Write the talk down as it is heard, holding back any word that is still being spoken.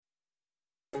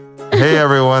Hey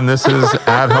everyone, this is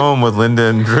At Home with Linda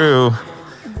and Drew.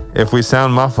 If we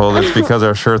sound muffled, it's because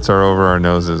our shirts are over our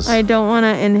noses. I don't want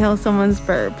to inhale someone's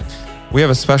burp. We have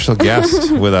a special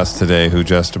guest with us today who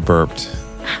just burped.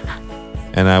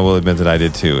 And I will admit that I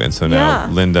did too. And so now,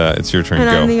 Linda, it's your turn.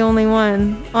 And Go. I'm the only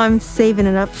one. Oh, I'm saving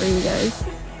it up for you guys.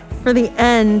 For the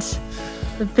end.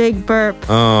 The big burp.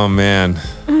 Oh, man.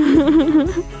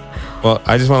 Well,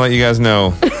 I just want to let you guys know,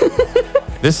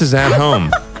 this is At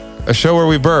Home, a show where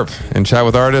we burp and chat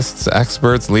with artists,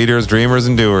 experts, leaders, dreamers,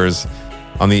 and doers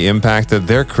on the impact that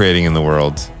they're creating in the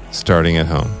world, starting at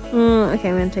home. Okay,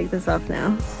 I'm going to take this off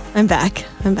now. I'm back.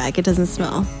 It doesn't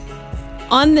smell.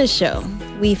 On this show,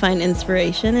 we find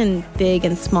inspiration in big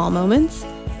and small moments,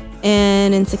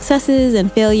 and in successes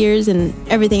and failures and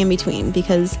everything in between,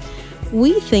 because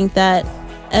we think that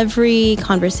every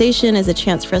conversation is a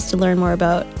chance for us to learn more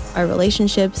about our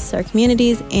relationships, our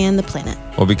communities, and the planet.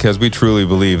 Well, because we truly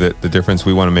believe that the difference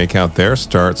we want to make out there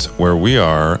starts where we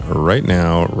are right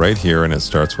now, right here, and it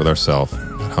starts with ourselves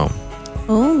at home.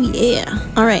 Oh,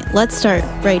 yeah. All right, let's start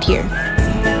right here.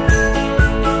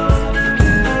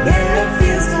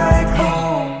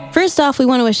 First off, we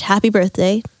want to wish happy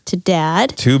birthday to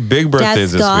Dad. 2 big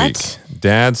birthdays this Scott. week.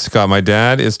 Dad Scott. My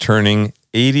dad is turning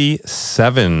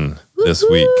 87 this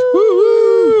week.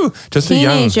 Woo-hoo! Just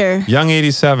Teenager. a young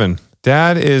 87.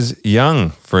 Dad is young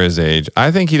for his age.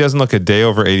 I think he doesn't look a day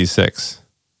over 86.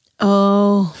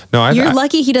 Oh, No, you're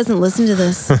lucky he doesn't listen to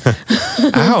this.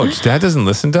 Ouch, Dad doesn't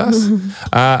listen to us?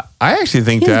 I actually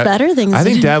think He has better things I to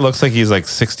think do. Dad looks like he's like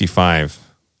 65.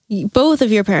 Both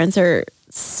of your parents are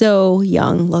so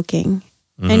young looking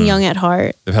and young at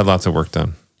heart. They've had lots of work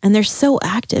done. And they're so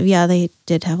active. Yeah, they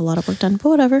did have a lot of work done, but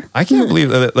whatever. I can't believe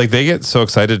that, like, they get so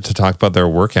excited to talk about their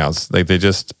workouts. Like, they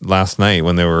just, last night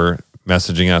when they were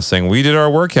messaging us saying, we did our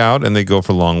workout, and they go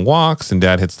for long walks, and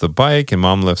Dad hits the bike, and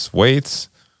Mom lifts weights.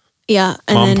 Yeah.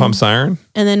 And Mom then, pumps iron.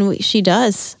 And then she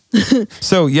does.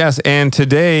 So, yes, and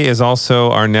today is also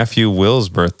our nephew Will's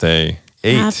birthday.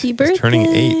 8. Happy birthday. He's turning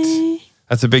 8.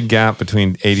 That's a big gap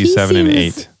between 87 and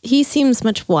 8. He seems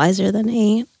much wiser than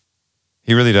 8.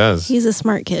 He really does. He's a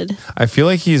smart kid. I feel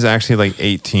like he's actually like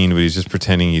 18, but he's just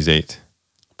pretending he's 8.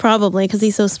 Probably, because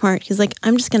he's so smart. He's like,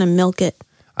 I'm just going to milk it.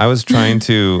 I was trying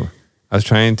to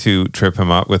trip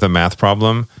him up with a math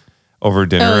problem over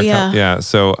dinner. Oh, yeah.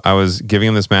 So I was giving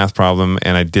him this math problem,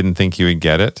 and I didn't think he would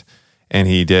get it. And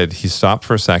he did. He stopped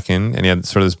for a second, and he had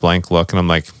sort of this blank look, and I'm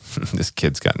like, this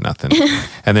kid's got nothing.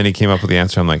 And then he came up with the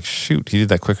answer. I'm like, shoot, he did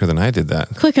that quicker than I did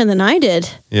that. Quicker than I did.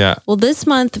 Yeah. Well, this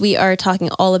month we are talking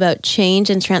all about change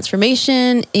and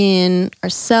transformation in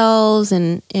ourselves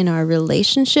and in our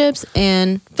relationships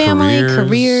and family,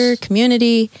 career,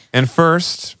 community. And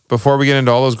first, before we get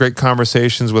into all those great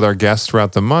conversations with our guests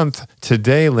throughout the month,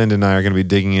 today Linda and I are going to be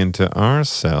digging into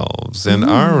ourselves and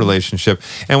our relationship.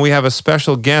 And we have a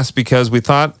special guest because we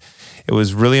thought it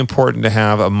was really important to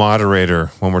have a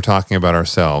moderator when we're talking about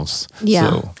ourselves.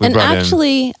 Yeah. So we and brought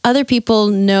actually, other people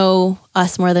know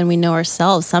us more than we know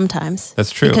ourselves sometimes. That's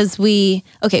true. Because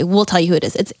we'll tell you who it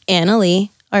is. It's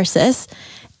Annalee, our sis.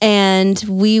 And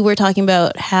we were talking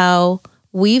about how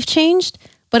we've changed,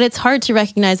 but it's hard to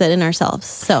recognize that in ourselves.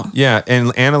 So Yeah, and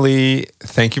Annalee,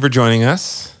 thank you for joining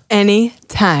us.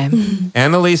 Anytime.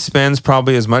 Annalee spends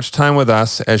probably as much time with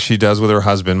us as she does with her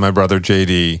husband, my brother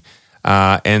JD.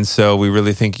 And so we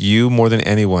really think you, more than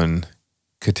anyone,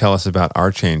 could tell us about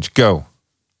our change. Go.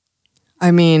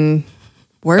 I mean,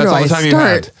 where That's do all I the time start? you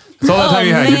had. That's all the time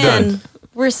you had. You're done.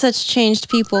 We're such changed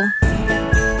people.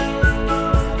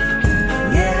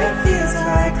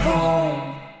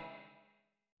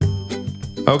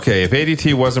 Okay, if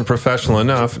ADT wasn't professional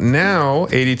enough, now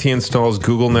ADT installs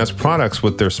Google Nest products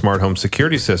with their smart home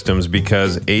security systems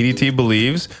because ADT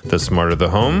believes the smarter the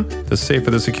home, the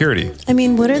safer the security. I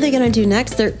mean, what are they going to do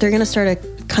next? They're going to start a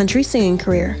country singing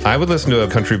career. I would listen to a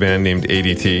country band named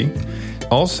ADT.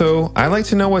 Also, I like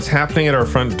to know what's happening at our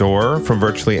front door from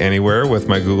virtually anywhere with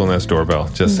my Google Nest doorbell.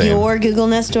 Just saying. Your Google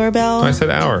Nest doorbell? I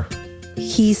said our.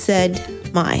 He said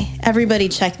my. Everybody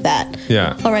check that.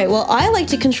 Yeah. All right. Well, I like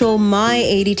to control my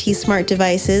ADT smart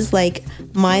devices like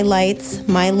my lights,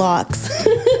 my locks.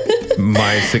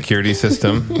 My security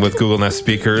system with Google Nest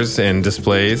speakers and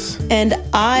displays. And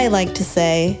I like to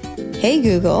say, hey,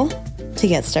 Google, to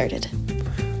get started.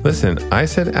 Listen, I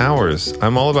said ours.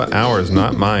 I'm all about ours,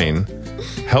 not mine.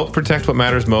 Help protect what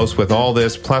matters most with all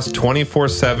this, plus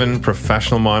 24/7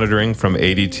 professional monitoring from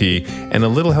ADT and a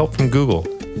little help from Google.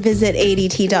 Visit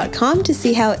ADT.com to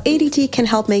see how ADT can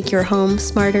help make your home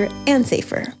smarter and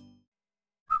safer.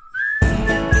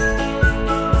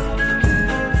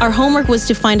 Our homework was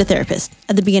to find a therapist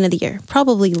at the beginning of the year,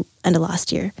 probably end of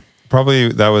last year. Probably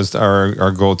that was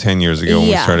our goal 10 years ago when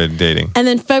we Yeah. started dating. And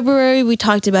then February, we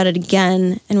talked about it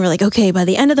again, and we're like, okay, by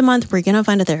the end of the month, we're going to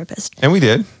find a therapist. And we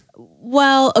did.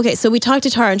 Well, okay, so we talked to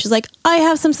Tara, and she's like, I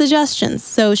have some suggestions.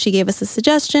 So she gave us a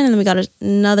suggestion, and then we got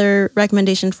another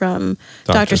recommendation from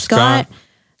Dr. Scott.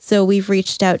 So we've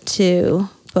reached out to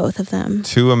both of them.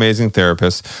 2 amazing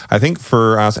therapists. I think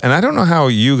for us, and I don't know how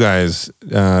you guys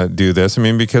do this. I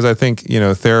mean, because I think,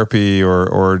 therapy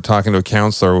or talking to a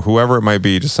counselor or whoever it might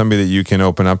be, just somebody that you can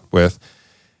open up with.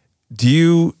 Do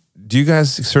you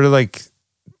guys sort of like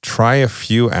try a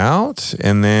few out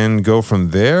and then go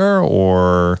from there,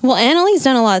 or? Well, Annalee's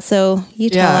done a lot, so you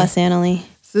tell Yeah. us, Annalee.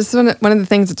 So this is one of the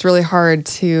things that's really hard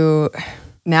to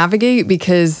navigate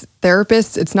because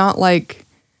therapists, it's not like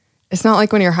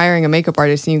when you're hiring a makeup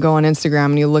artist and you go on Instagram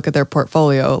and you look at their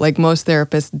portfolio. Like most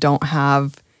therapists don't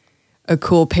have a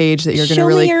cool page that you're going to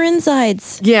really... Show me your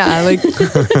insides. Yeah, like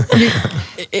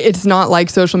it's not like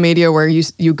social media where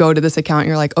you go to this account and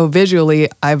you're like, oh, visually,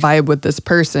 I vibe with this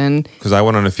person. Because I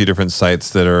went on a few different sites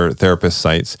that are therapist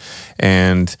sites,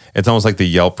 and it's almost like the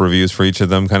Yelp reviews for each of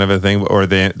them kind of a thing, or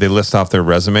they list off their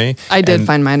resume. I did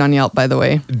find mine on Yelp, by the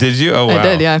way. Did you? Oh, wow. I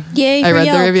did, yeah. Yay I for read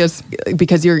Yelp. the reviews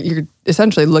because you're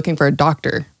essentially looking for a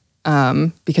doctor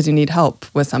because you need help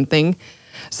with something.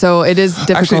 So it is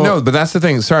difficult. Actually, no, but that's the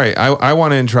thing. Sorry, I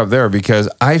want to interrupt there because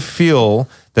I feel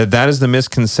that is the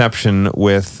misconception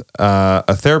with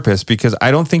a therapist, because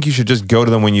I don't think you should just go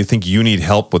to them when you think you need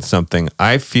help with something.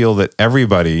 I feel that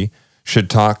everybody should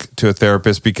talk to a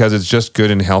therapist because it's just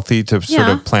good and healthy to sort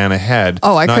of plan ahead.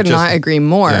 Oh, I could not agree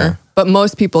more. Yeah. But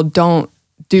most people don't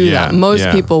do that. Most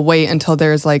people wait until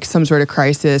there's like some sort of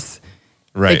crisis.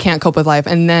 Right. They can't cope with life.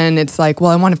 And then it's like,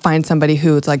 well, I want to find somebody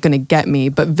who it's like going to get me.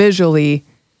 But visually,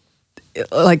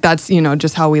 like that's,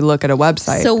 just how we look at a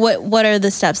website. So what are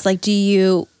the steps? Like, do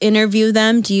you interview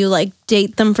them? Do you like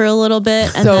date them for a little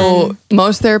bit? And So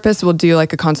most therapists will do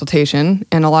like a consultation,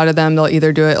 and a lot of them, they'll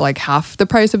either do it like half the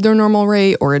price of their normal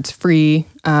rate or it's free,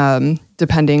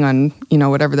 depending on,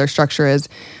 whatever their structure is.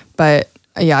 But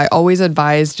yeah, I always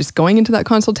advise just going into that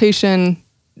consultation,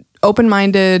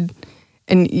 open-minded.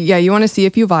 And yeah, you want to see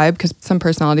if you vibe because some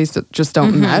personalities just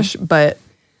don't mesh. But,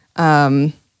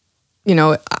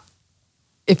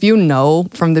 if you know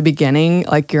from the beginning,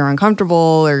 like you're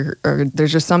uncomfortable or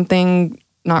there's just something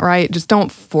not right, just don't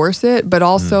force it. But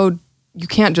also you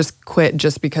can't just quit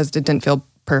just because it didn't feel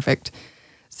perfect.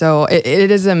 So it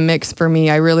is a mix for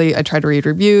me. I try to read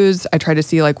reviews. I try to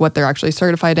see like what they're actually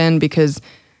certified in, because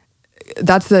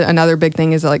that's another big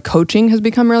thing is that like coaching has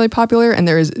become really popular, and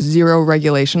there is zero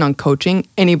regulation on coaching.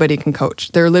 Anybody can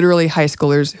coach. There are literally high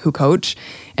schoolers who coach,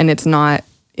 and it's not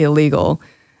illegal.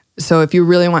 So if you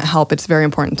really want help, it's very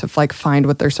important to like find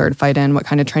what they're certified in, what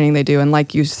kind of training they do. And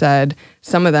like you said,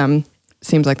 some of them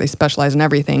seems like they specialize in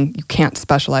everything. You can't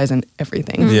specialize in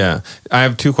everything. Yeah. I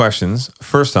have 2 questions.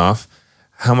 First off,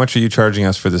 how much are you charging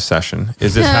us for this session?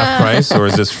 Is this half price or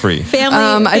is this free?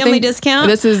 family discount?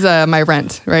 This is my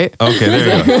rent, right? Okay,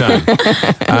 there you go.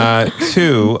 Done.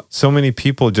 2, so many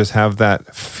people just have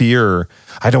that fear.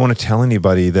 I don't want to tell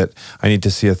anybody that I need to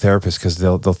see a therapist because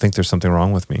they'll think there's something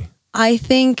wrong with me. I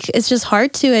think it's just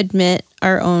hard to admit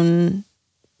our own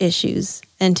issues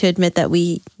and to admit that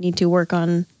we need to work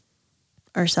on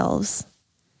ourselves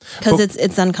because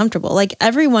it's uncomfortable. Like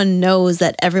everyone knows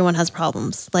that everyone has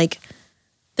problems. Like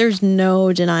there's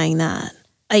no denying that.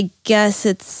 I guess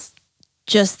it's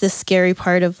just the scary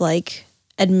part of like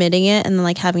admitting it and then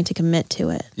like having to commit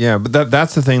to it. Yeah, but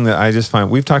that's the thing that I just find.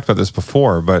 We've talked about this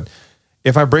before, but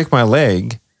if I break my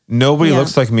leg, nobody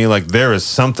looks like me like there is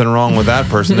something wrong with that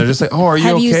person. They're just like, oh, are you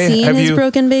okay? Have you seen his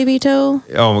broken baby toe?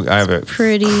 Oh, I have a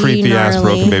pretty creepy ass gnarly.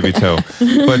 broken baby toe.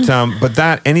 But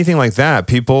that anything like that,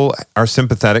 people are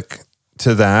sympathetic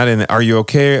to that. And are you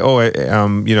okay? Oh,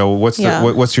 what's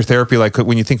your therapy like?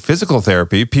 When you think physical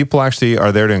therapy, people actually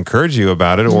are there to encourage you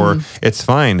about it, or it's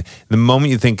fine. The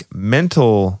moment you think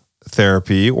mental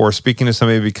therapy or speaking to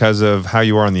somebody because of how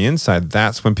you are on the inside,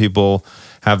 that's when people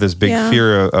have this big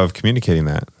fear of communicating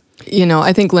that.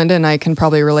 I think Linda and I can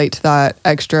probably relate to that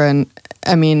extra. And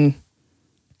I mean,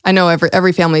 I know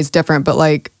every family is different, but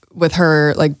like with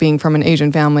her, like being from an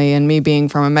Asian family and me being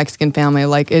from a Mexican family,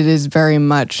 like it is very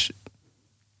much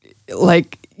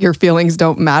like your feelings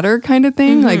don't matter kind of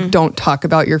thing. Like don't talk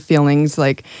about your feelings.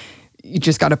 Like you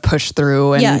just got to push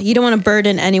through. And you don't want to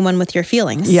burden anyone with your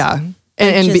feelings. Yeah.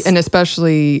 And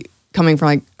especially coming from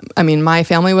like, I mean, my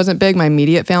family wasn't big, my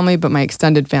immediate family, but my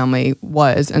extended family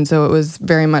was. And so it was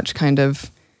very much kind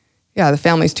of, the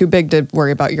family's too big to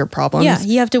worry about your problems. Yeah,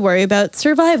 you have to worry about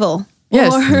survival.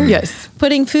 Yes, or yes.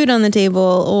 putting food on the table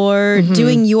or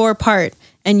doing your part.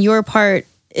 And your part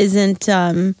isn't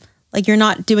like you're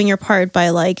not doing your part by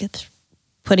like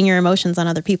putting your emotions on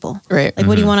other people. Right. Like,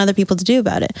 what do you want other people to do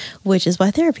about it? Which is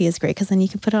why therapy is great, because then you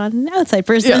can put it on an outside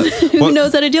person who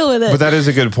knows how to deal with it. But that is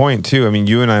a good point too. I mean,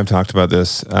 you and I have talked about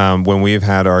this when we've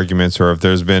had arguments, or if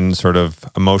there's been sort of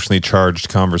emotionally charged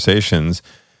conversations.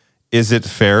 Is it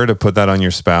fair to put that on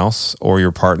your spouse or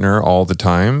your partner all the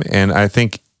time? And I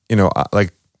think,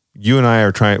 like you and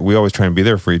I we always try and be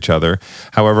there for each other.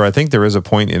 However, I think there is a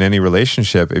point in any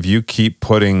relationship, if you keep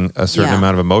putting a certain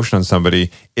amount of emotion on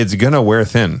somebody, it's going to wear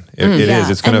thin. It is.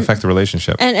 It's going to affect the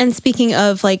relationship. And speaking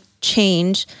of like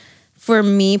change, for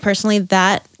me personally,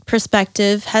 that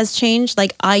perspective has changed.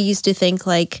 Like, I used to think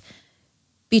like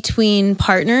between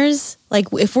partners, like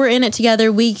if we're in it together,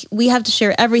 we have to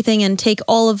share everything and take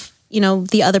all of,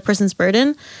 the other person's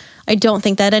burden. I don't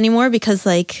think that anymore, because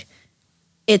like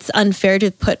it's unfair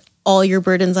to put all your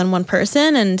burdens on one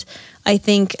person. And I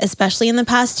think especially in the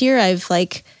past year, I've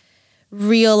like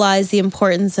realized the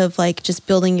importance of like just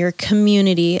building your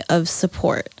community of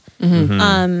support.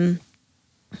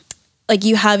 Like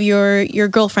you have your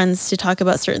girlfriends to talk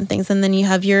about certain things, and then you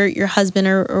have your husband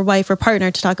or wife or partner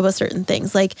to talk about certain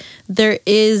things. Like, there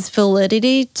is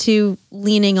validity to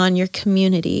leaning on your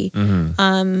community,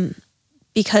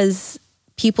 because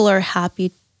people are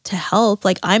happy to help.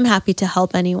 Like, I'm happy to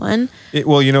help anyone. In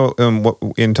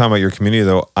talking about your community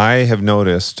though, I have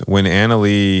noticed when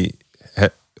Annalee,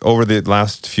 over the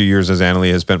last few years as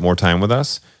Annalee has spent more time with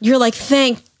us. You're like,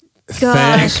 thank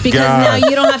gosh, because now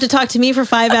you don't have to talk to me for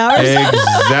 5 hours.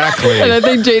 Exactly. And I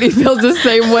think JD feels the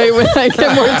same way when I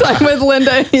get more time with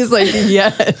Linda. He's like,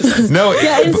 yes. No.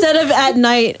 Yeah. Instead of at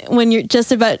night when you're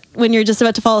just about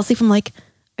to fall asleep, I'm like,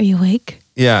 are you awake?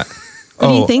 Yeah. What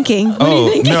are you thinking?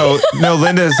 No.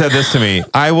 Linda has said this to me.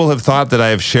 I will have thought that I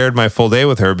have shared my full day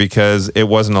with her because it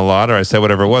wasn't a lot, or I said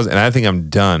whatever it was, and I think I'm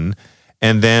done.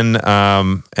 And then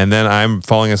I'm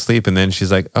falling asleep, and then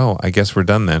she's like, "Oh, I guess we're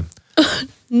done then."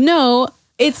 No,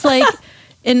 it's like,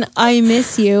 and I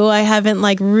miss you. I haven't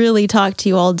like really talked to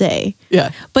you all day.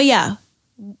 Yeah. But yeah,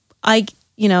 like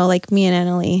me and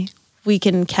Annalee, we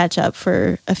can catch up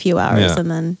for a few hours, and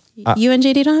then you and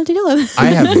JD don't have to deal with it. I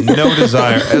have no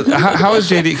desire. How is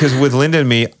JD? Because with Linda and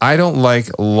me, I don't like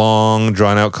long,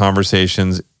 drawn out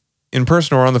conversations in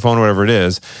person or on the phone, or whatever it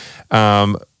is.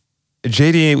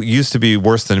 JD used to be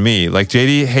worse than me. Like,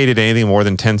 JD hated anything more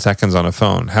than 10 seconds on a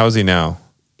phone. How is he now?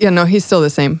 Yeah, no, he's still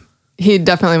the same. He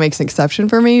definitely makes an exception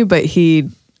for me, but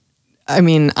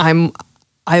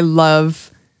I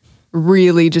love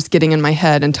really just getting in my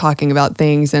head and talking about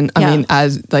things. And I mean,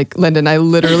 as like Linda and I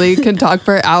literally can talk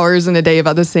for hours in a day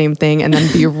about the same thing and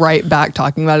then be right back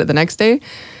talking about it the next day.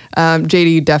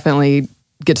 JD definitely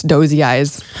gets dozy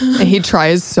eyes, and he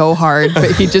tries so hard, but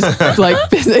he just like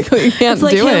physically can't do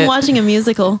it. It's like him watching a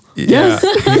musical. Yeah.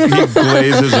 He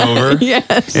glazes over.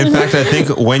 Yes. In fact, I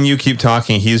think when you keep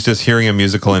talking, he's just hearing a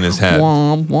musical in his head.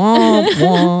 Womp, womp,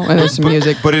 womp. And there's some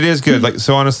music. But it is good. Like,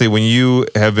 so honestly, when you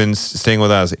have been staying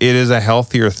with us, it is a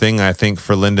healthier thing, I think,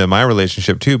 for Linda and my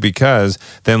relationship too, because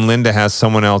then Linda has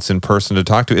someone else in person to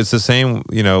talk to. It's the same,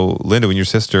 Linda,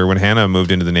 when Hannah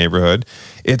moved into the neighborhood,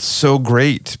 it's so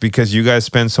great because you guys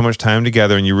spend so much time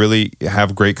together and you really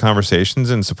have great conversations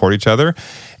and support each other.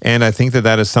 And I think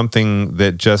that is something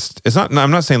that I'm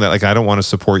not saying that like I don't want to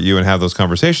support you and have those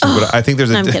conversations, but I think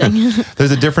there's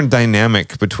a different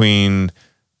dynamic between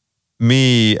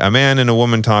me, a man and a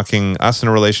woman talking, us in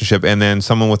a relationship, and then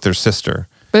someone with their sister.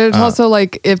 But it's also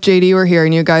like if JD were here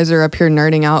and you guys are up here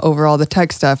nerding out over all the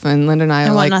tech stuff, and Linda and I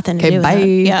are like, nothing to okay, do bye.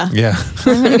 With that. Yeah.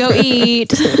 I'm gonna go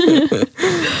eat.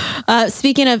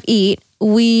 Speaking of eat,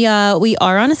 we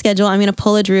are on a schedule. I'm gonna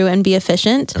pull a Drew and be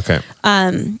efficient. Okay.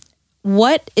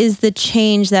 What is the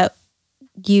change that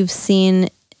you've seen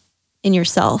in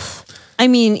yourself? I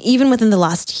mean, even within the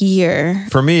last year.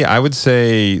 For me, I would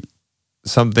say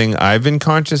something I've been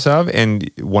conscious of,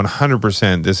 and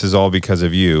 100% this is all because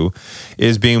of you,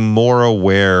 is being more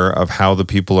aware of how the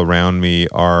people around me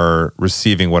are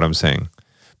receiving what I'm saying.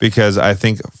 Because I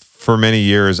think for many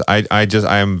years, I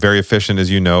am very efficient, as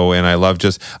you know, and I love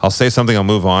I'll say something, I'll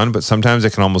move on, but sometimes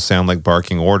it can almost sound like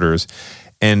barking orders.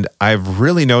 And I've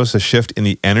really noticed a shift in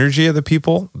the energy of the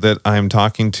people that I'm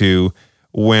talking to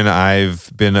when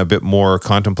I've been a bit more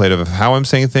contemplative of how I'm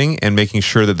saying things and making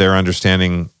sure that they're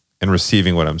understanding and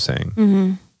receiving what I'm saying.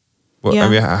 Mm-hmm. Well, yeah. I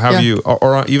mean, how do you,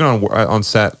 or even on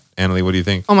set, Annalee, what do you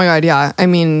think? Oh my God, yeah. I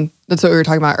mean, that's what we were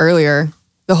talking about earlier.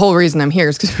 The whole reason I'm here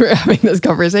is because we're having this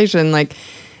conversation. Like,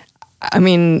 I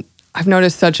mean, I've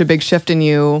noticed such a big shift in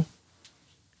you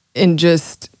in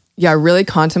just, really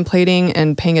contemplating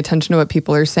and paying attention to what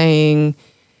people are saying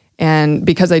And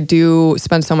because I do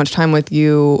spend so much time with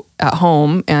you at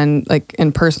home and like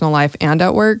in personal life and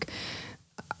at work,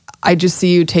 I just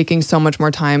see you taking so much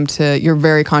more time you're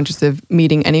very conscious of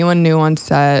meeting anyone new on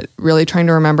set, really trying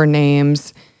to remember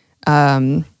names.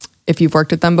 If you've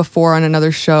worked with them before on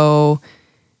another show.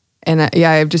 And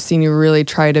I've just seen you really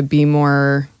try to be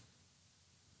more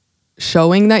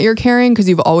showing that you're caring, because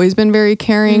you've always been very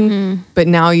caring, but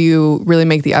now you really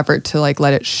make the effort to like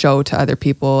let it show to other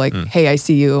people, like, hey, I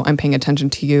see you, I'm paying attention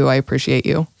to you, I appreciate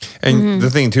you. And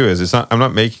the thing too is, I'm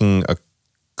not making a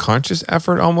conscious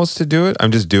effort almost to do it.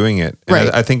 I'm just doing it. And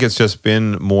Right. I think it's just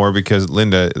been more because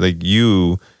Linda, like,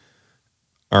 you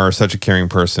are such a caring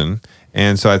person.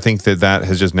 And so I think that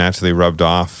has just naturally rubbed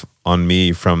off on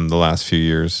me from the last few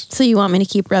years. So you want me to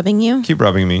keep rubbing you? Keep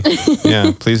rubbing me.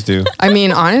 Yeah, please do. I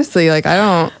mean, honestly, like I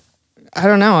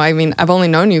don't know. I mean, I've only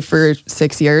known you for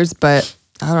 6 years, but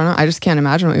I don't know. I just can't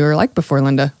imagine what you were like before,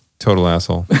 Linda. Total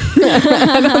asshole.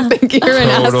 I don't think you're an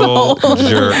asshole. Total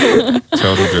jerk.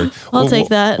 Total jerk. I'll take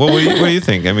that. Well, what do you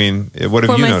think? I mean, what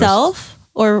have For you noticed? myself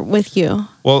or with you?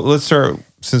 Well, let's start,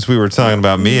 since we were talking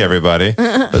about me, everybody.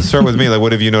 Let's start with me. Like,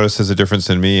 what have you noticed as a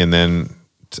difference in me and then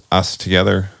us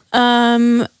together?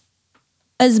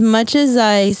 As much as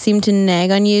I seem to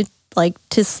nag on you, like,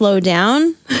 to slow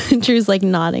down, Drew's like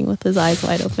nodding with his eyes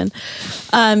wide open.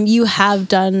 You have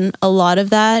done a lot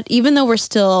of that, even though we're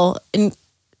still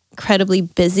incredibly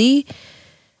busy,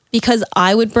 because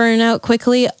I would burn out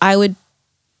quickly. I would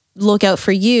look out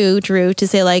for you, Drew, to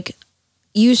say like,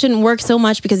 you shouldn't work so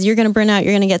much because you're going to burn out,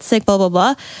 you're going to get sick, blah, blah,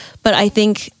 blah. But I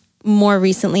think more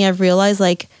recently I've realized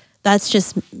like, that's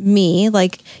just me.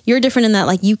 Like, you're different in that,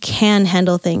 like, you can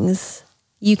handle things.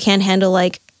 You can handle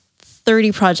like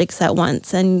 30 projects at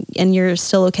once and you're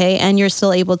still okay. And you're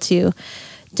still able to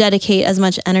dedicate as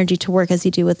much energy to work as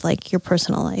you do with like your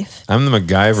personal life. I'm the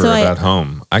MacGyver at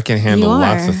home. I can handle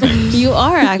lots of things. You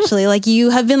are actually. Like, you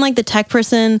have been like the tech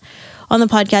person on the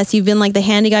podcast. You've been like the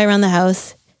handy guy around the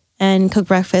house and cook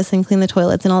breakfast and clean the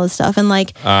toilets and all this stuff. And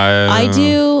like, I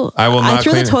threw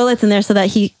the toilets in there so that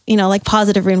he, like,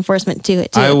 positive reinforcement to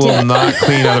it. I will not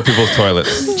clean other people's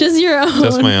toilets. Just your own.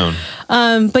 Just my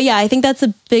own. But yeah, I think that's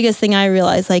the biggest thing I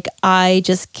realized. Like, I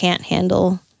just can't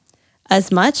handle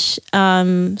as much.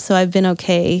 So I've been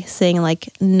okay saying like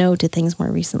no to things more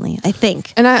recently, I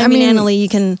think. And I mean, Annalee, you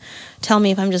can tell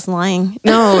me if I'm just lying.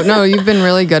 No, you've been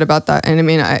really good about that. And I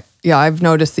mean, I've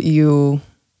noticed that you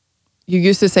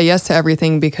used to say yes to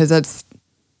everything because it's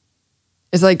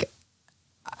like,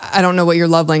 I don't know what your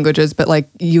love language is, but like,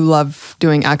 you love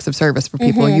doing acts of service for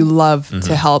people. You love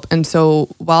to help. And so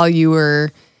while you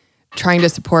were trying to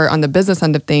support on the business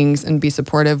end of things and be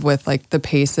supportive with like the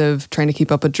pace of trying to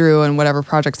keep up with Drew and whatever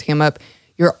projects came up,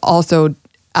 you're also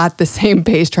at the same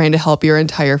pace trying to help your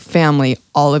entire family,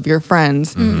 all of your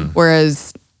friends.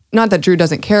 Whereas, not that Drew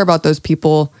doesn't care about those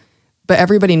people, but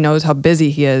everybody knows how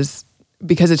busy he is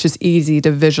because it's just easy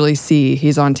to visually see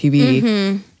he's on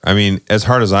TV. I mean, as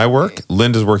hard as I work,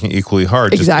 Linda's working equally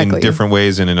hard, just in different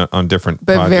ways and on different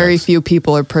But projects. very few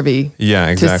people are privy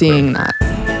to seeing that.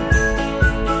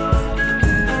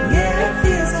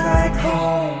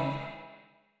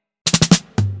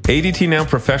 ADT now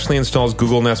professionally installs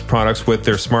Google Nest products with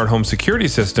their smart home security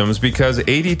systems because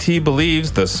ADT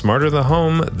believes the smarter the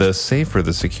home, the safer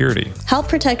the security. Help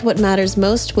protect what matters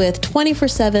most with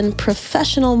 24/7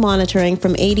 professional monitoring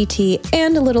from ADT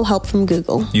and a little help from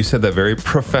Google. You said that very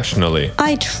professionally.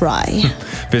 I try.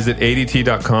 Visit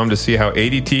ADT.com to see how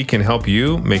ADT can help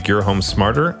you make your home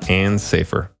smarter and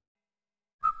safer.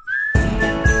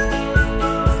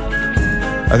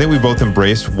 I think we both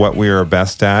embraced what we are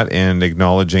best at and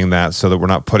acknowledging that so that we're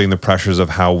not putting the pressures of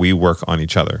how we work on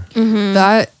each other.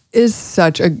 That is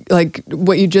such a, like,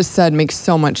 what you just said makes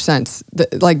so much sense.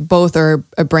 Like, both are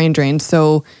a brain drain.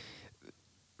 So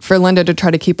for Linda to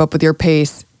try to keep up with your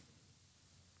pace,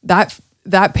 that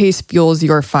pace fuels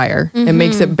your fire. It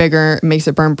makes it bigger, it makes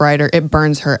it burn brighter, it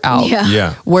burns her out.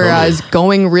 Yeah. Whereas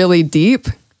going really deep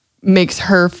makes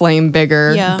her flame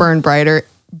bigger, burn brighter,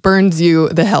 burns you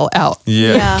the hell out.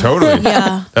 Yeah. Totally.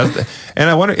 Yeah. And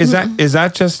I wonder, is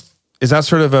that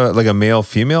sort of a male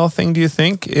female thing, do you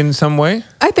think, in some way?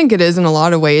 I think it is in a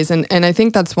lot of ways. And I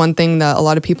think that's one thing that a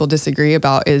lot of people disagree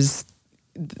about is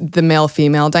the male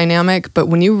female dynamic. But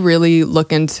when you really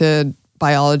look into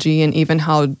biology and even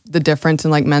how the difference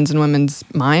in like men's and women's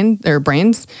mind, their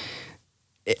brains,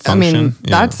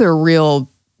 that's a real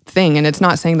thing. And it's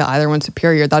not saying that either one's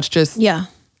superior. That's just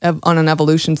on an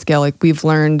evolution scale, like, we've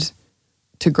learned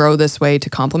to grow this way to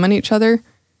complement each other.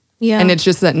 Yeah. And it's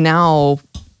just that now,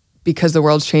 because the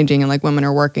world's changing and like women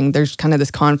are working, there's kind of this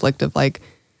conflict of like,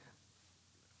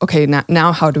 okay,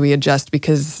 now how do we adjust?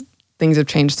 Because things have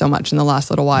changed so much in the last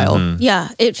little while. Yeah,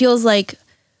 it feels like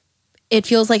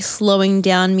slowing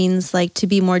down means like to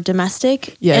be more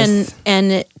domestic. Yes.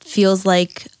 And it feels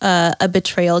like a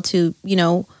betrayal to, you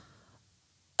know,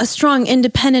 a strong,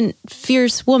 independent,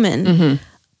 fierce woman.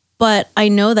 But I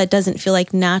know that doesn't feel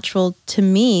like natural to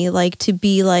me, like to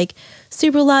be like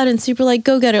super loud and super like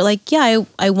go-getter. Like, yeah,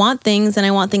 I want things and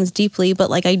I want things deeply, but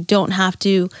like I don't have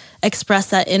to express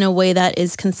that in a way that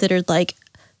is considered like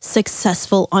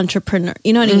successful entrepreneur.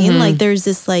 You know what I mean? Like there's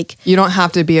this like... You don't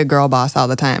have to be a girl boss all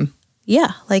the time.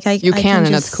 Yeah. Like You I can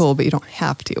and just, it's cool, but you don't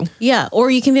have to. Yeah.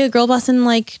 Or you can be a girl boss in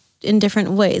like in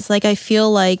different ways. Like I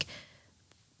feel like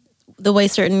the way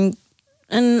certain...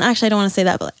 And actually, I don't want to say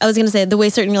that, but I was going to say the way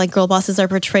certain like girl bosses are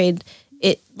portrayed,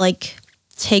 it like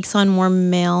takes on more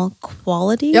male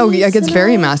qualities. Oh, yeah, it gets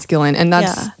very masculine. And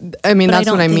that's, I mean, But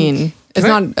that's what I mean. It's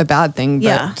not a bad thing, but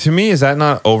Yeah. To me, is that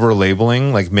not over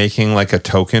labeling, like making like a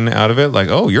token out of it? Like,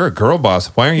 oh, you're a girl boss.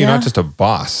 Why aren't you not just a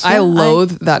boss? I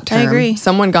loathe that term. I agree.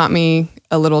 Someone got me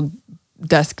a little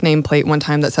desk nameplate one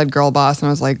time that said girl boss, and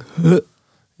I was like, huh.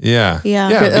 Yeah.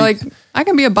 But, like, I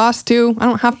can be a boss too. I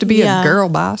don't have to be a girl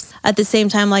boss. At the same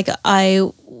time, like I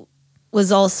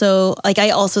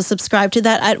also subscribed to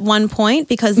that at one point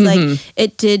because like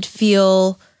it did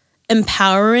feel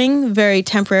empowering very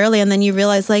temporarily. And then you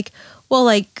realize like, well,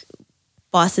 like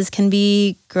bosses can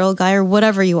be girl, guy, or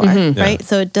whatever you are, right? Yeah.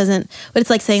 So it doesn't, but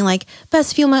it's like saying like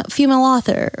best female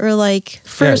author or like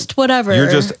first whatever.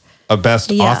 You're just a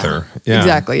best author. Yeah.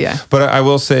 Exactly, yeah. But I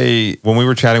will say, when we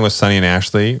were chatting with Sunny and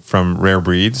Ashley from Rare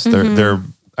Breeds,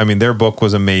 their book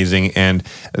was amazing. And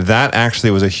that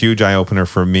actually was a huge eye-opener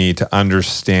for me to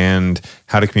understand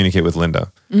how to communicate with Linda.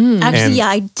 Actually,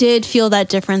 I did feel that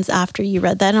difference after you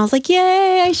read that. And I was like,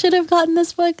 yay, I should have gotten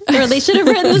this book. Or they should have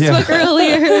read this book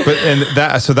earlier.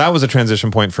 So that was a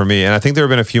transition point for me. And I think there have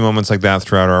been a few moments like that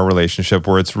throughout our relationship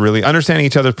where it's really understanding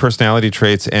each other's personality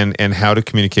traits and how to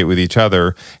communicate with each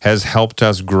other has helped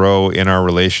us grow in our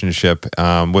relationship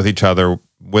with each other,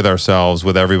 with ourselves,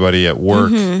 with everybody at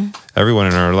work, everyone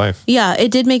in our life. Yeah,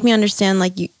 it did make me understand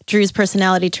like Drew's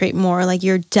personality trait more. Like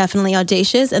you're definitely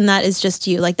audacious, and that is just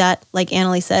you. Like that, like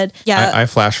Annalee said. Yeah, I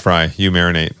flash fry, you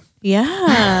marinate. Yeah.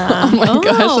 Oh my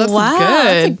gosh, that's wow. good.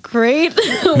 That's a great.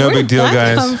 No big deal,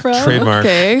 guys. Trademark.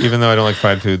 Okay. Even though I don't like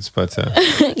fried foods, but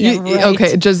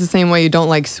Okay, just the same way you don't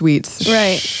like sweets.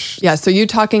 Right. Yeah, so you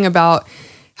talking about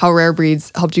how Rare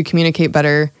Breeds helped you communicate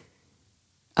better.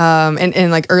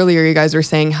 And like earlier, you guys were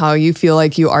saying how you feel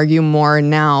like you argue more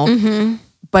now.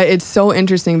 But it's so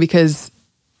interesting because,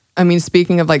 I mean,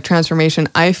 speaking of like transformation,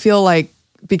 I feel like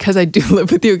because I do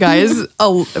live with you guys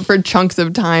for chunks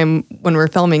of time when we're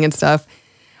filming and stuff,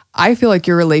 I feel like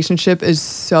your relationship is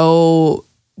so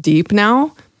deep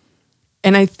now.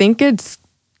 And I think it's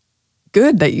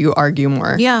good that you argue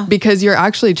more. Yeah. Because you're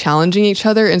actually challenging each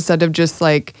other instead of just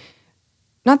like,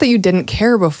 not that you didn't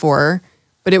care before,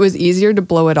 but it was easier to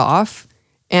blow it off.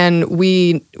 And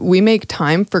we make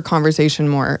time for conversation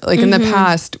more. Like in the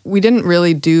past, we didn't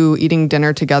really do eating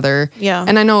dinner together. Yeah.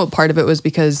 And I know part of it was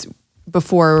because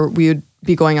before we would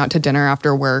be going out to dinner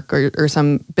after work or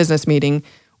some business meeting.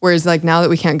 Whereas like now that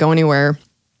we can't go anywhere,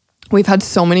 we've had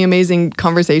so many amazing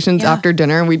conversations after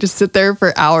dinner and we just sit there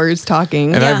for hours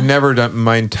talking. And I've never done,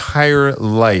 my entire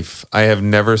life, I have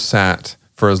never sat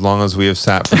for as long as we have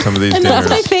sat for some of these And dinners.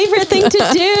 that's my favorite thing to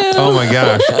do. Oh my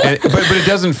gosh. But it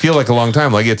doesn't feel like a long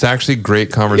time. Like it's actually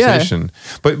great conversation.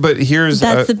 But here's...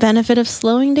 That's the benefit of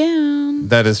slowing down.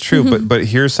 That is true. But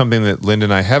here's something that Linda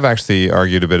and I have actually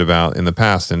argued a bit about in the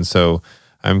past. And so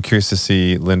I'm curious to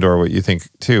see, Lindor, what you think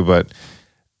too. But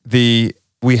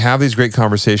we have these great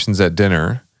conversations at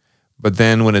dinner, but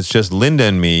then when it's just Linda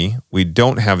and me, we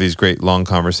don't have these great long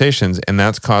conversations, and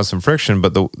that's caused some friction.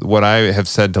 But what I have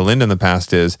said to Linda in the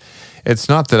past is, it's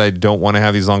not that I don't want to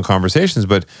have these long conversations,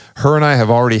 but her and I have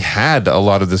already had a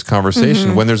lot of this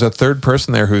conversation. When there's a third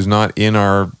person there who's not in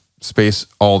our space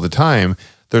all the time,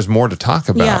 there's more to talk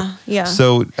about. Yeah.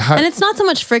 So and it's not so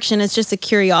much friction, it's just a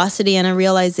curiosity and a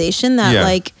realization that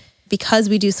like, because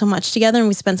we do so much together and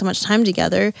we spend so much time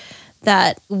together,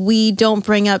 that we don't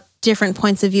bring up different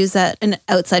points of views that an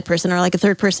outside person or like a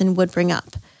third person would bring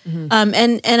up.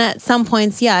 And at some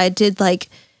points, it did like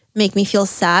make me feel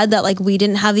sad that like we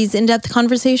didn't have these in-depth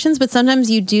conversations, but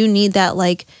sometimes you do need that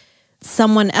like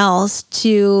someone else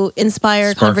to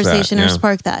inspire conversation or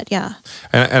spark that. Yeah.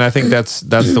 And I think that's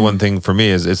the one thing for me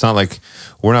is it's not like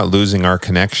we're not losing our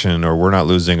connection or we're not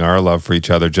losing our love for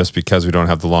each other just because we don't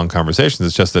have the long conversations.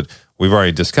 It's just that we've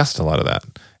already discussed a lot of that.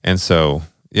 And so,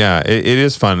 yeah, it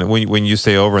is fun when you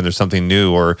stay over and there's something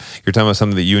new, or you're talking about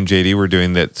something that you and JD were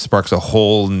doing that sparks a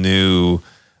whole new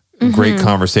great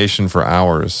conversation for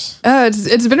hours.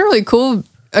 It's been really cool.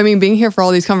 I mean, being here for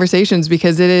all these conversations,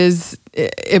 because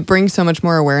it brings so much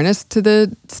more awareness to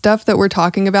the stuff that we're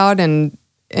talking about. And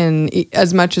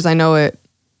as much as I know it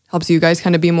helps you guys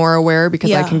kind of be more aware,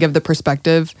 because I can give the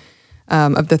perspective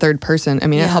of the third person. I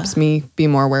mean, it helps me be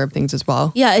more aware of things as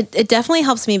well. Yeah, it definitely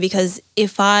helps me, because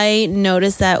if I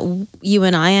notice that you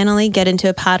and I, Annalee, get into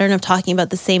a pattern of talking about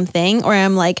the same thing, or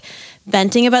I'm like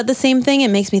venting about the same thing, it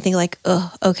makes me think like,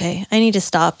 oh, okay, I need to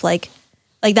stop. Like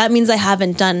that means I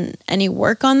haven't done any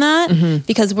work on that,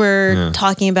 because we're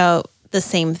talking about the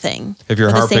same thing. If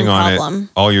you're harping on it,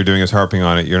 all you're doing is harping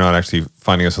on it. You're not actually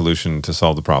finding a solution to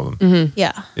solve the problem.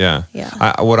 Yeah.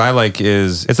 What I like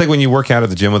is, it's like when you work out at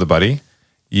the gym with a buddy,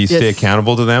 you stay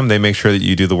accountable to them. They make sure that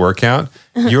you do the workout.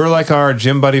 You're like our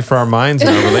gym buddy for our minds in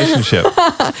our relationship.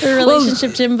 The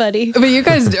relationship gym buddy. But you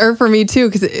guys are for me too,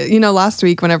 because, last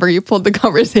week, whenever you pulled the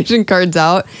conversation cards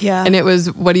out, and it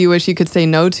was, what do you wish you could say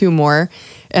no to more?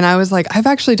 And I was like, I've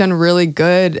actually done really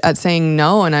good at saying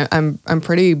no, and I'm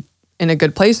pretty in a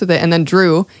good place with it. And then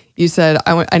Drew, you said,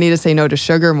 I need to say no to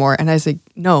sugar more. And I said,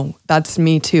 no, that's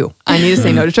me too. I need to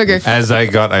say no to sugar. As I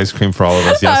got ice cream for all of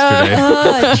us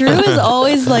yesterday. Drew is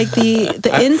always like the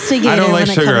instigator. I don't like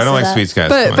sugar. I don't like sweets, guys.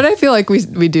 But I feel like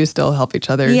we do still help each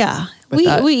other. Yeah.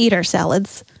 We eat our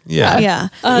salads. Yeah. Yeah.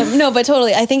 No, but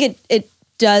totally. I think it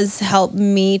does help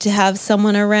me to have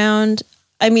someone around.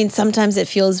 I mean, sometimes it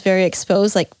feels very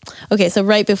exposed. Like, okay, so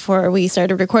right before we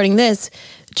started recording this,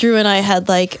 Drew and I had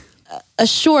like a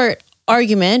short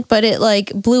argument, but it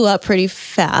like blew up pretty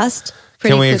fast.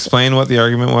 Can we explain what the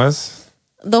argument was?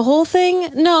 The whole thing?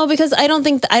 No, because I don't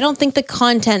think the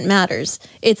content matters.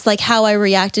 It's like how I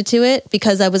reacted to it,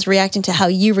 because I was reacting to how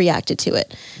you reacted to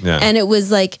it. Yeah. And it was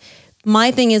like,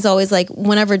 my thing is always like,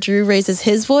 whenever Drew raises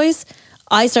his voice,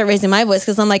 I start raising my voice,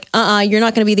 because I'm like, you're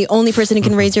not going to be the only person who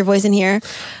can raise your voice in here.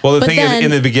 Well, the thing is,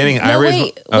 in the beginning, I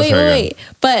raised... Wait.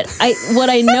 But what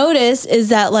I noticed is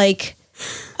that like,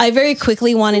 I very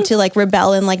quickly wanted to like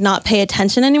rebel and like not pay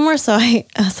attention anymore. So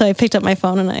I picked up my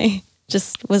phone and I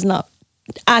just was not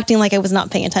acting like I was not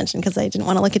paying attention, because I didn't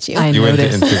want to look at you. You went to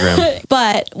Instagram.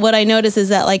 But what I noticed is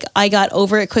that like I got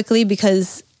over it quickly,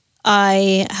 because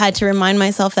I had to remind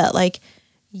myself that like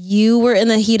you were in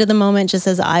the heat of the moment just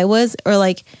as I was, or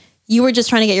like you were just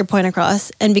trying to get your point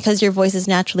across. And because your voice is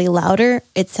naturally louder,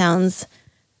 it sounds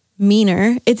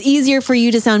meaner. It's easier for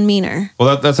you to sound meaner.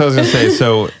 Well, that's what I was going to say.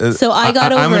 So I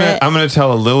got over it. I'm going to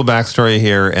tell a little backstory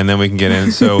here, and then we can get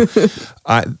in. So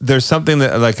there's something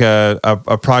that like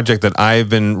a project that I've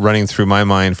been running through my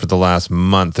mind for the last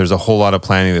month. There's a whole lot of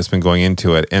planning that's been going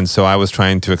into it. And so I was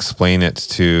trying to explain it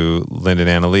to Linda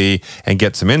and Annalee and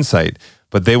get some insight,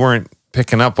 but they weren't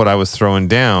picking up what I was throwing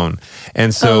down.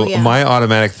 And so my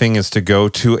automatic thing is to go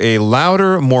to a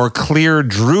louder, more clear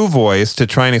Drew voice to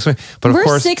try and explain. But we're of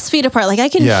course, 6 feet apart. Like I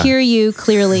can hear you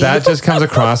clearly. That just comes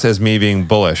across as me being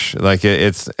bullish. Like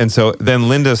and so then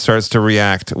Linda starts to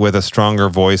react with a stronger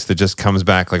voice that just comes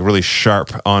back like really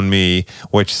sharp on me,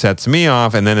 which sets me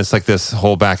off. And then it's like this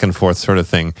whole back and forth sort of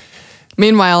thing.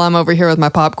 Meanwhile, I'm over here with my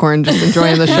popcorn, just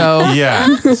enjoying the show. Yeah.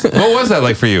 What was that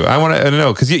like for you? I want to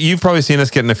know, because you've probably seen us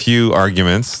get in a few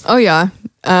arguments. Oh, yeah.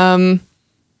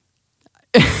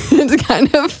 It's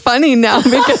kind of funny now,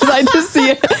 because I just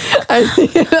see it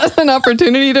as an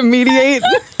opportunity to mediate.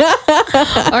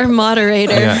 Our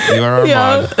moderator. Yeah, you are our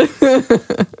mod.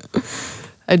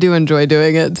 I do enjoy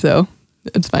doing it, so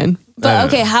it's fine. But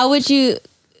okay, how would you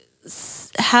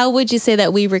say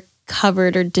that we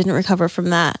recovered or didn't recover from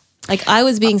that? Like I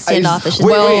was being standoffish.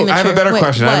 Wait, I have a better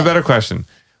question. I have a better question.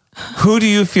 Who do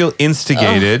you feel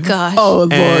instigated? Oh, gosh. Oh, Lord.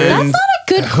 That's not a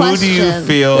good question. Who do you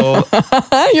feel...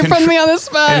 You're putting me on the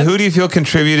spot. And who do you feel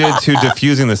contributed to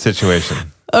diffusing the situation?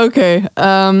 Okay.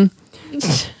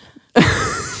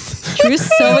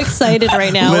 Drew's so excited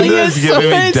right now. Linda's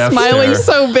giving me death smiling stare.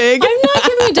 so big. I'm not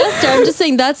giving you death stare. I'm just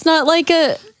saying that's not like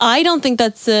I don't think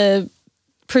that's a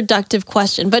productive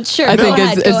question, but sure. I think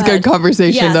it's good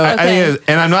conversation, yes, though. okay. I think it is,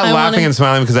 and I'm not laughing and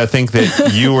smiling because I think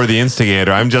that you were the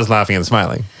instigator. I'm just laughing and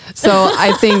smiling. So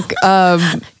I think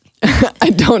I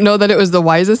don't know that it was the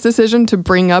wisest decision to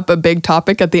bring up a big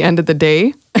topic at the end of the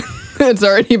day. It's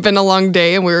already been a long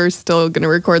day, and we're still going to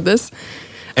record this.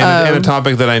 And a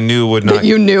topic that I knew would not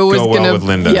go well with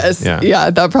Linda. Yes, yeah,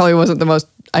 that probably wasn't the most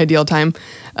ideal time.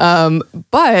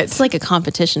 But it's like a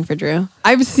competition for Drew.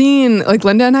 I've seen, like,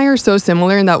 Linda and I are so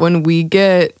similar in that when we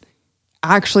get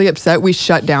actually upset, we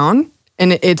shut down,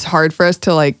 and it's hard for us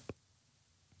to like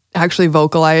actually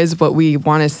vocalize what we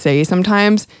want to say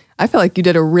sometimes. I feel like you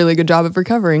did a really good job of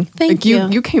recovering. Thank you.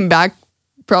 You came back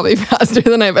probably faster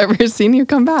than I've ever seen you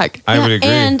come back. I would agree.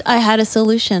 And I had a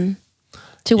solution.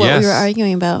 to what we Yes. were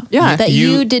arguing about. Yeah. That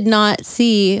you did not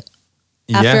see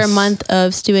after Yes. a month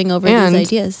of stewing over these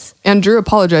ideas. And Drew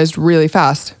apologized really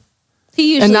fast.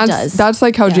 He usually And does. that's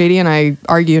like how JD and I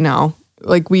argue now.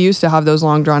 Like we used to have those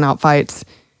long drawn out fights,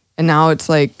 and now it's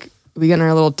like we get in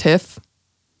our little tiff.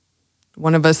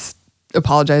 One of us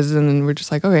apologizes, and then we're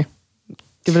just like, okay,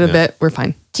 give it a bit. We're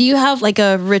fine. Do you have like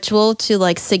a ritual to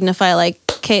like signify like,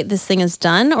 okay, this thing is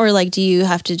done? Or like, do you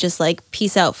have to just like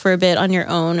peace out for a bit on your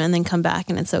own and then come back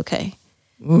and it's okay?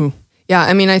 Ooh. Yeah,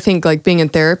 I mean, I think like being in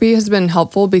therapy has been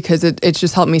helpful because it's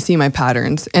just helped me see my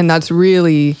patterns. And that's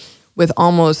really with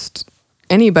almost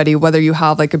anybody, whether you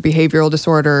have like a behavioral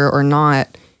disorder or not,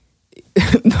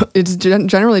 it's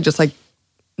generally just like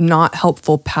not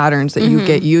helpful patterns that you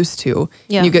get used to.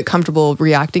 Yeah. And you get comfortable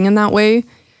reacting in that way.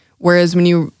 Whereas when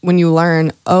you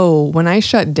learn, oh, when I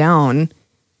shut down,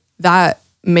 that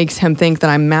makes him think that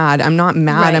I'm mad. I'm not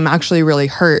mad. Right. I'm actually really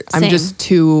hurt. Same. I'm just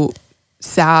too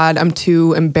sad. I'm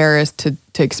too embarrassed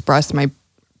to express my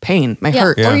pain, my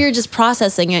hurt. Or you're just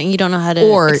processing it and you don't know how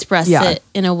to express it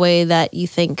in a way that you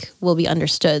think will be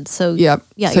understood. So Yep.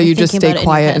 So you're you just thinking about stay it in your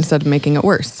quiet head. instead of making it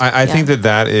worse. I think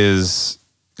that is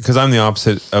because I'm the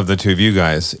opposite of the two of you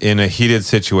guys. In a heated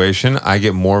situation, I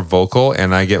get more vocal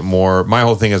and I get more. My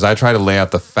whole thing is I try to lay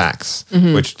out the facts,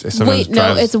 which sometimes Wait,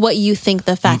 no, it's what you think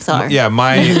the facts are. Yeah,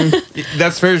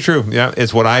 that's very true. Yeah,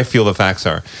 it's what I feel the facts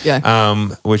are. Yeah.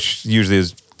 Which usually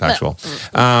is factual.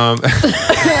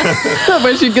 I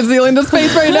wish you could see Linda's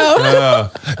face right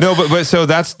now. No, but so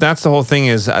that's the whole thing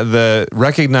is the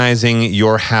recognizing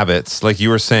your habits, like you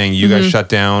were saying, you guys shut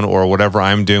down or whatever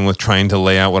I'm doing with trying to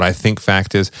lay out what I think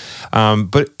fact is.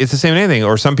 But it's the same in anything.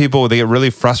 Or some people, they get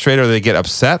really frustrated or they get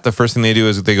upset. The first thing they do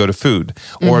is they go to food.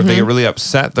 Or if they get really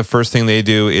upset, the first thing they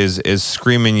do is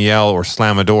scream and yell or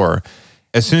slam a door.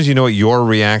 As soon as you know what your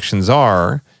reactions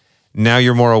are, now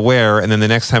you're more aware. And then the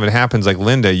next time it happens, like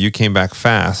Linda, you came back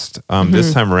fast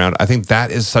this time around. I think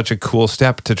that is such a cool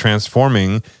step to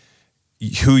transforming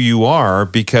who you are,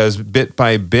 because bit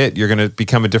by bit, you're going to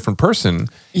become a different person.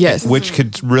 Yes. Which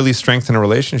could really strengthen a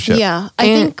relationship. Yeah. I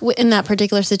think in that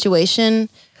particular situation,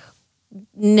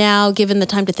 now given the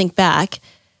time to think back,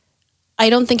 I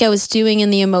don't think I was stewing in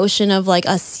the emotion of like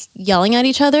us yelling at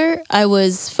each other. I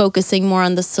was focusing more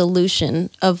on the solution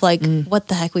of like what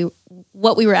the heck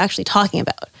what we were actually talking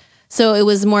about. So it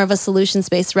was more of a solution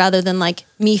space rather than like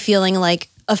me feeling like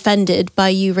offended by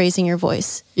you raising your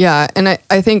voice. Yeah. And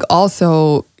I think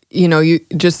also, you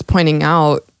just pointing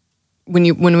out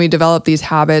when we develop these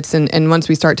habits and once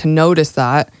we start to notice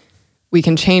that we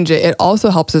can change it, it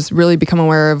also helps us really become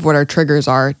aware of what our triggers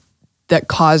are that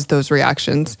cause those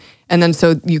reactions. And then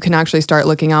so you can actually start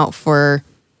looking out for,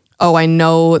 oh, I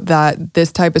know that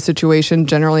this type of situation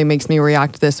generally makes me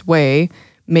react this way.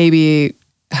 Maybe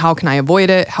how can I avoid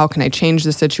it? How can I change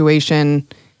the situation?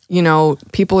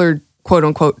 People are quote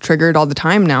unquote triggered all the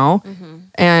time now.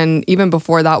 And even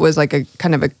before that was like a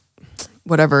kind of a,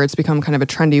 whatever, it's become kind of a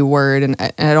trendy word. And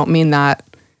I don't mean that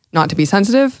not to be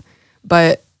sensitive,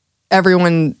 but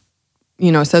everyone,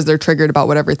 says they're triggered about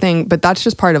whatever thing, but that's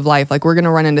just part of life. Like we're going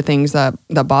to run into things that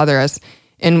bother us.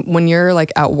 And when you're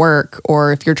like at work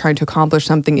or if you're trying to accomplish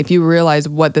something, if you realize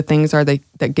what the things are that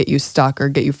get you stuck or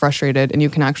get you frustrated and you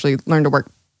can actually learn to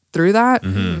work through that,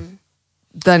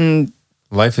 then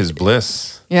Life is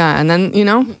bliss. Yeah. And then,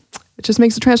 it just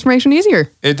makes the transformation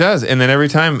easier. It does. And then every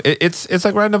time, it's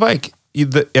like riding a bike.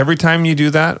 Every time you do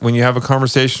that, when you have a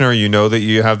conversation or you know that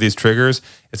you have these triggers,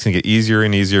 it's going to get easier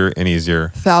and easier and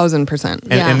easier.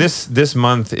 1,000%. And this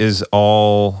month is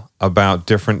all about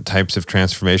different types of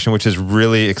transformation, which is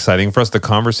really exciting for us. The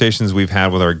conversations we've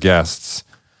had with our guests,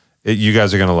 you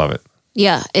guys are going to love it.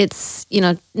 Yeah, it's,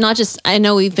 not just, I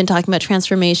know we've been talking about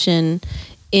transformation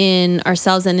in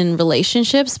ourselves and in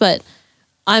relationships, but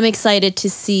I'm excited to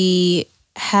see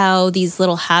how these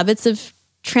little habits of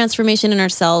transformation in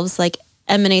ourselves like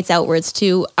emanates outwards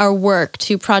to our work,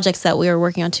 to projects that we are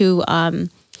working on, to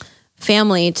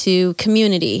family, to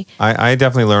community. I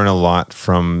definitely learn a lot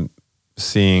from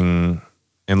seeing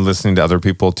and listening to other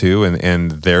people too,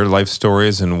 and their life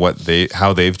stories and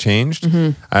how they've changed.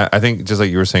 I think just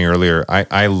like you were saying earlier,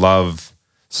 I love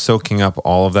soaking up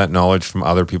all of that knowledge from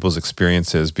other people's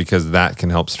experiences, because that can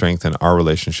help strengthen our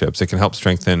relationships. It can help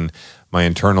strengthen my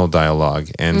internal dialogue.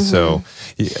 And so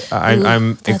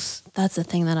that's the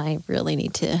thing that I really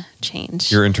need to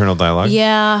change. Your internal dialogue?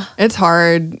 Yeah. It's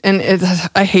hard. And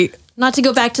I hate. Not to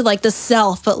go back to like the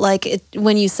self, but like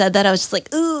when you said that, I was just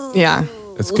like, ooh. Yeah.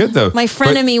 It's good though. My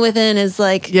frenemy within is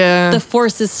like, the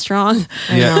force is strong.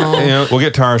 Yeah. We'll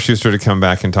get Tara Schuster to come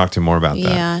back and talk to you more about that.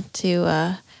 Yeah.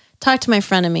 To talk to my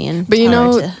frenemy and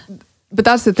but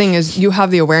that's the thing is you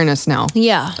have the awareness now.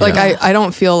 Yeah. Like I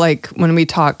don't feel like when we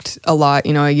talked a lot,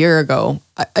 a year ago,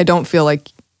 I don't feel like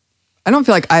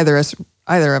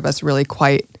either of us really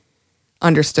quite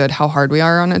understood how hard we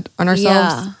are on ourselves.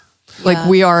 Yeah. Like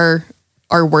we are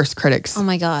our worst critics. Oh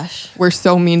my gosh. We're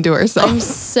so mean to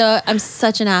ourselves. I'm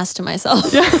such an ass to myself.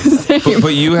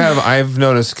 But I've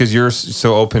noticed, because you're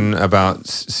so open about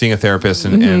seeing a therapist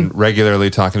and regularly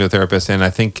talking to a therapist, and I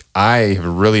think I have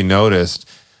really noticed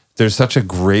there's such a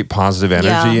great positive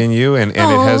energy in you, and it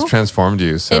has transformed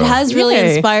you. So it has really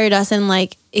inspired us, and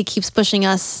like it keeps pushing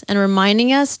us and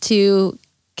reminding us to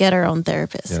get our own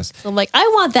therapist. Yes. So I'm like, I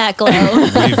want that glow.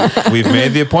 we've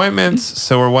made the appointments,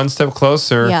 so we're one step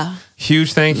closer. Yeah.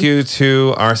 Huge thank you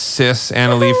to our sis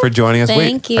Annalee for joining us.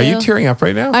 Thank you. Are you tearing up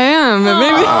right now? I am.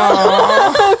 Maybe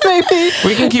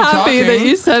We can keep happy talking. that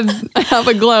you said I have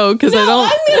a glow because I don't.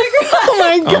 I'm gonna cry.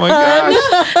 Oh my gosh.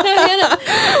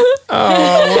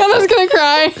 Hannah's gonna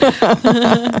cry.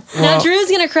 Now Drew's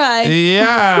gonna cry.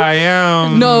 Yeah, I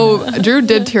am. No, Drew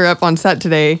did tear up on set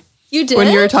today You did?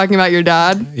 when you were talking about your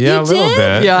dad. Yeah, You a little did?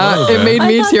 bit. Yeah, a little it bit. made I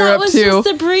me thought tear that up was too. just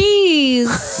a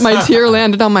breeze. My tear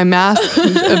landed on my mask,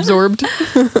 and absorbed.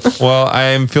 Well,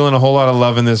 I'm feeling a whole lot of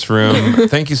love in this room.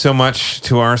 Thank you so much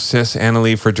to our sis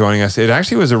Annalee for joining us. It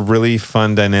actually was a really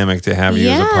fun dynamic to have you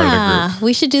as a part of the group.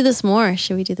 We should do this more.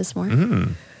 Should we do this more?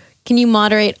 Can you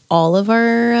moderate all of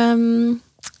our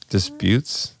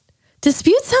Disputes?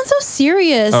 disputes? Sounds so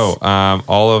serious.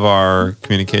 All of our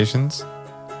communications,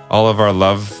 all of our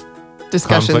love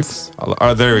Discussions.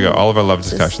 conflicts. There we go. All of our love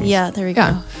discussions. Yeah, there we go.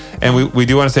 Yeah. And we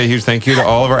do want to say a huge thank you to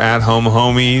all of our at-home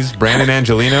homies, Brandon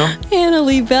Angelino,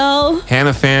 Annalee Bell,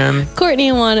 Hannah Fan, Courtney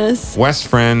Iwanis, West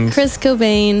Friend, Chris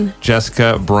Cobain,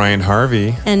 Jessica, Brian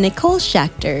Harvey, and Nicole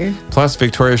Schachter. plus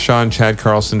Victoria Shaw and Chad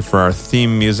Carlson for our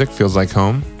theme music, Feels Like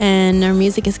Home. And our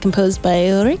music is composed by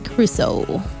Rick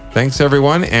Russo. Thanks,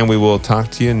 everyone, and we will talk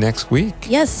to you next week.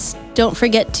 Yes, don't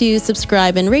forget to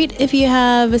subscribe and rate if you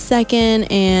have a second,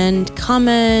 and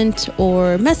comment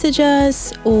or message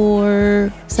us or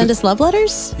send us love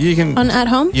letters You can on At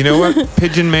Home. You know what?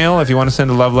 Pigeon mail if you want to send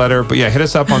a love letter. But yeah, hit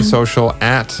us up on social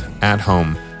at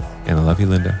home. And I love you,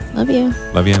 Linda. Love you.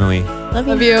 Love you, Annalee. Love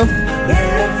you. Love you.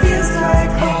 Yeah.